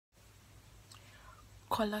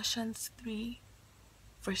Colossians 3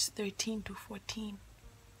 verse 13 to 14.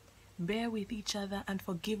 Bear with each other and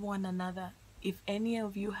forgive one another. If any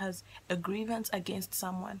of you has a grievance against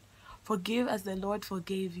someone, forgive as the Lord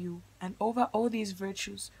forgave you. And over all these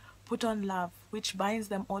virtues, put on love, which binds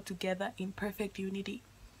them all together in perfect unity.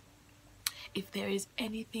 If there is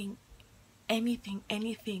anything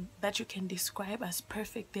that you can describe as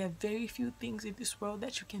perfect, there are very few things in this world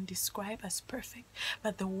that you can describe as perfect.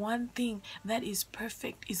 But the one thing that is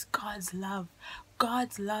perfect is God's love.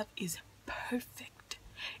 God's love is perfect.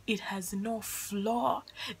 It has no flaw.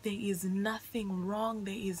 There is nothing wrong.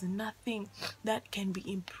 There is nothing that can be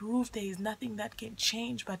improved. There is nothing that can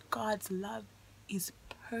change. But God's love is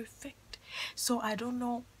perfect. So I don't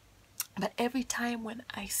know, but every time when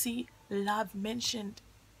I see love mentioned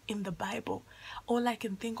in the Bible, all I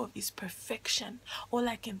can think of is perfection. All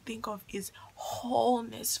I can think of is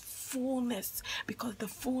wholeness, fullness, because the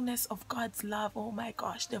fullness of God's love, oh my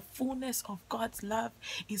gosh, the fullness of God's love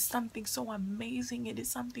is something so amazing. It is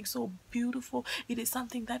something so beautiful. It is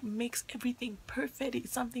something that makes everything perfect.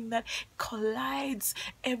 It's something that collides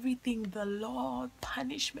everything: the law,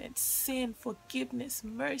 punishment, sin, forgiveness,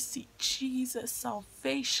 mercy, Jesus,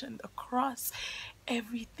 salvation, the cross,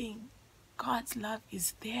 everything. God's love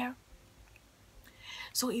is there.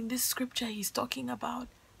 So in this scripture, he's talking about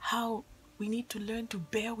how we need to learn to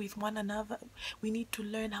bear with one another. We need to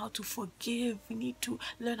learn how to forgive. We need to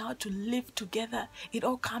learn how to live together. It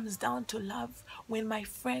all comes down to love. When my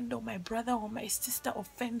friend or my brother or my sister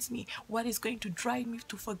offends me, what is going to drive me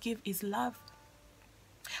to forgive is love.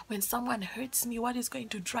 When someone hurts me, what is going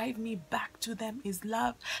to drive me back to them is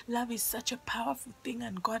love. Love is such a powerful thing,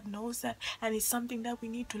 and God knows that. And it's something that we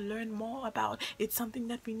need to learn more about. It's something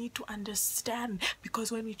that we need to understand,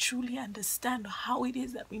 because when we truly understand how it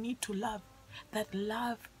is that we need to love, that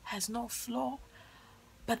love has no flaw.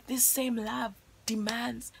 But this same love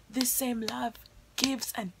demands, this same love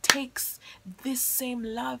gives and takes, this same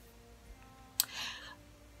love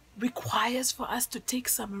requires for us to take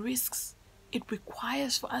some risks. It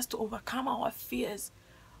requires for us to overcome our fears.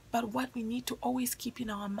 But what we need to always keep in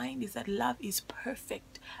our mind is that love is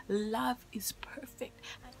perfect. Love is perfect.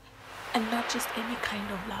 And not just any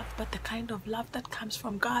kind of love, but the kind of love that comes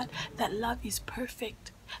from God. That love is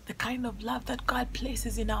perfect. The kind of love that God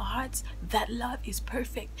places in our hearts, that love is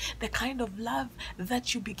perfect. The kind of love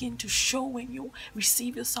that you begin to show when you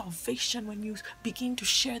receive your salvation, when you begin to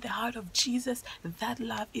share the heart of Jesus, that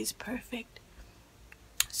love is perfect.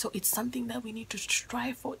 So it's something that we need to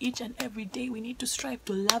strive for each and every day. We need to strive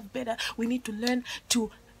to love better. We need to learn to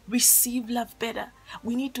receive love better.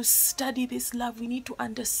 We need to study this love. We need to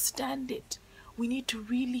understand it. We need to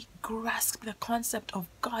really grasp the concept of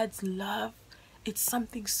God's love. It's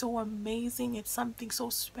something so amazing. It's something so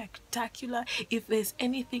spectacular. If there's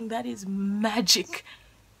anything that is magic,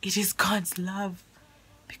 it is God's love,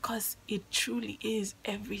 because it truly is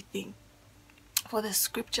everything. For the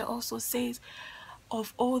scripture also says,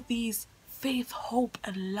 of all these, faith, hope,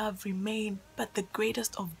 and love remain, but the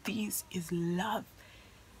greatest of these is love.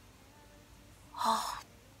 Oh,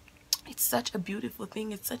 it's such a beautiful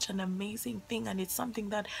thing. It's such an amazing thing, and it's something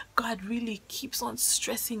that God really keeps on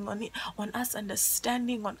stressing on it, on us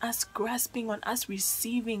understanding, on us grasping, on us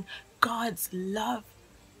receiving God's love.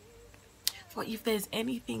 For if there's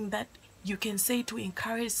anything that you can say to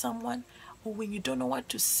encourage someone, or when you don't know what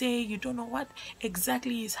to say, you don't know what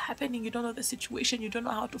exactly is happening, you don't know the situation, you don't know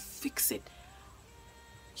how to fix it,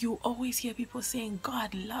 you always hear people saying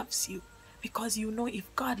God loves you. Because you know, if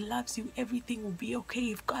God loves you, everything will be okay.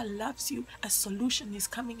 If God loves you, a solution is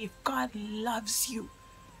coming. If God loves you,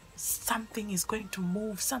 something is going to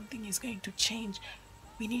move, something is going to change.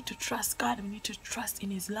 We need to trust God. We need to trust in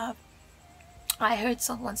his love. I heard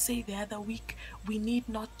someone say the other week, we need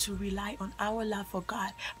not to rely on our love for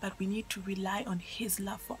God, but we need to rely on his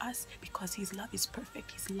love for us, because his love is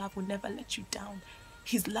perfect. His love will never let you down.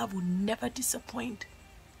 His love will never disappoint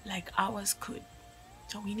like ours could.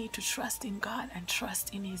 So we need to trust in God and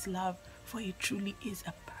trust in his love, for it truly is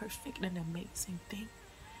a perfect and amazing thing.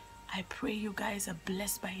 I pray you guys are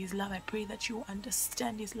blessed by his love. I pray that you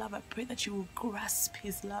understand his love. I pray that you will grasp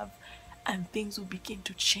his love, and things will begin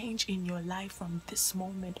to change in your life from this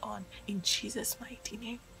moment on, in Jesus' mighty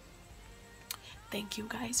name. Thank you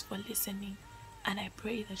guys for listening, and I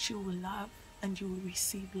pray that you will love and you will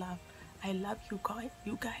receive love. I love you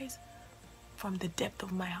guys from the depth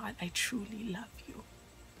of my heart. I truly love you,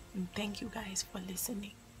 and thank you guys for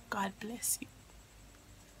listening. God bless you.